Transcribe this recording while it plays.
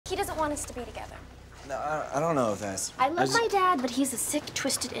He doesn't want us to be together. No, I don't know if that's... I love my dad, but he's a sick,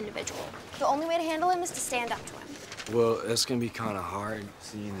 twisted individual. The only way to handle him is to stand up to him. Well, it's gonna be kind of hard,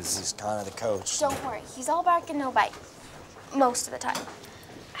 seeing as he's kind of the coach. Don't worry, he's all bark and no bite. Most of the time.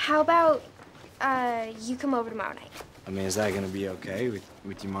 How about, you come over tomorrow night? I mean, is that gonna be okay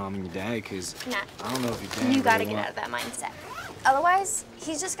with your mom and your dad? Because Nah. I don't know if your dad You gotta really get out of that mindset. Otherwise,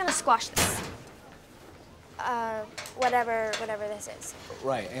 he's just gonna squash this. Whatever this is.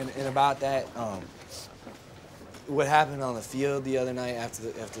 Right, and about that, what happened on the field the other night after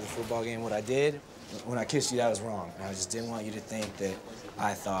the football game, what I did, when I kissed you, that was wrong. And I just didn't want you to think that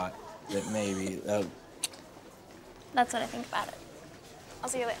I thought that maybe... That's what I think about it. I'll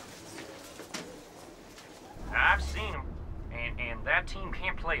see you later. I've seen him, and that team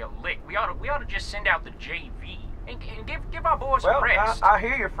can't play a lick. We ought to just send out the JV and give our boys a rest. I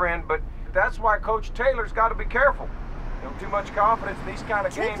hear you, friend, but that's why Coach Taylor's got to be careful. You know, too much confidence in these kind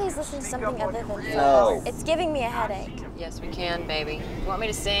of games. Can we please listen to something other than No. It's giving me a headache. Yes, we can, baby. You want me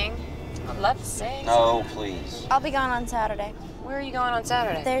to sing? I'd love to sing. No, please. I'll be gone on Saturday. Where are you going on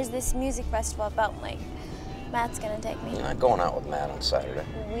Saturday? There's this music festival at Belton Lake. Matt's gonna take me. You're not going out with Matt on Saturday.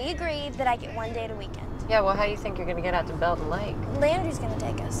 We agreed that I get one day at a weekend. Yeah, well, how do you think you're going to get out to Belton Lake? Landry's gonna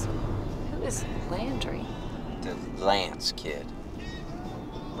take us. Who is Landry? The Lance kid.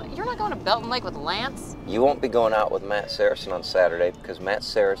 You're not going to Belton Lake with Lance? You won't be going out with Matt Saracen on Saturday because Matt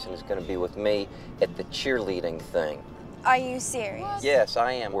Saracen is going to be with me at the cheerleading thing. Are you serious? Yes,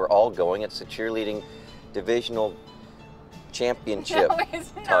 I am. We're all going. It's the cheerleading divisional championship No,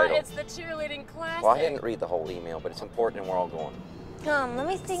 it's not. title. It's the cheerleading classic. Well, I didn't read the whole email, but it's important and we're all going. Let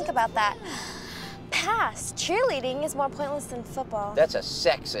me think about that. Pass. Cheerleading is more pointless than football. That's a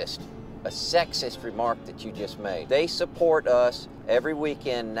sexist remark that you just made. They support us every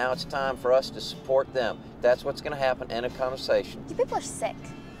weekend. Now it's time for us to support them. That's what's going to happen. End of conversation. You people are sick.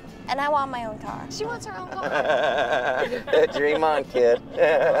 And I want my own car. She wants her own car. Dream on, kid.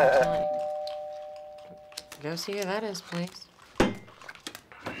 Go see who that is, please.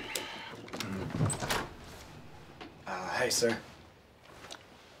 Hey, sir.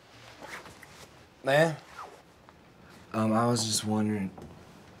 Man? I was just wondering...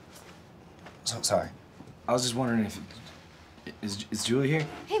 Sorry. I was just wondering if... Is Julie here?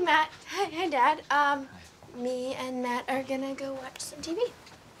 Hey, Matt. Hey, Dad. Me and Matt are gonna go watch some TV.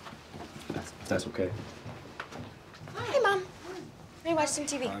 That's okay. Hey, Mom. We're gonna watch some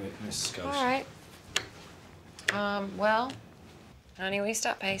TV. Mrs. Coach. All right. Well, honey, will you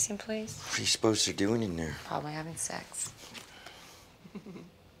stop pacing, please? What are you supposed to be doing in there? Probably having sex.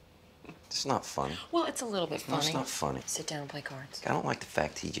 It's not funny. Well, it's a little bit funny. No, it's not funny. Sit down and play cards. I don't like the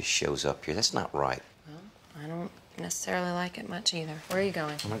fact he just shows up here. That's not right. Well, I don't necessarily like it much either. Where are you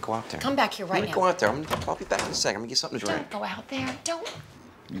going? I'm gonna go out there. Come back here right now. I'm gonna go out there. I'll be back in a second. I'm gonna get something to drink. Don't go out there. Don't.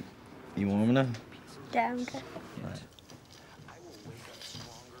 You warming up? Yeah, I'm good. Right.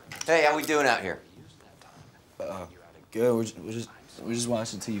 Hey, how we doing out here? Good. We're just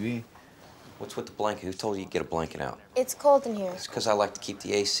watching TV. What's with the blanket? Who told you to get a blanket out? It's cold in here. It's because I like to keep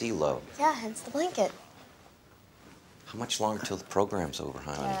the AC low. Yeah, hence the blanket. How much longer till the program's over,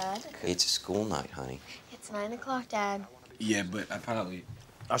 honey? Dad? It's a school night, honey. It's 9 o'clock, Dad. Yeah, but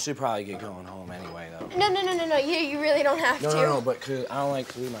I should probably get going home anyway, though. No. You really don't have to. No, but cause I don't like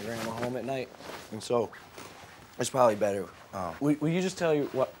to leave my grandma home at night, and so it's probably better. Will you just tell you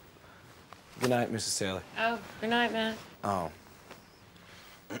what? Good night, Mrs. Taylor. Oh, good night, Matt.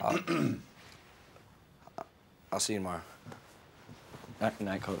 I'll see you tomorrow.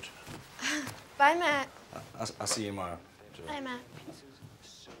 Night, Coach. Bye, Matt. I'll see you tomorrow. Bye, Matt.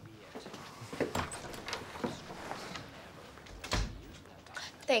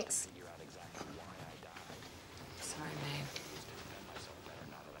 Thanks. Sorry, babe.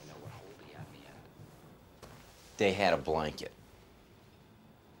 They had a blanket.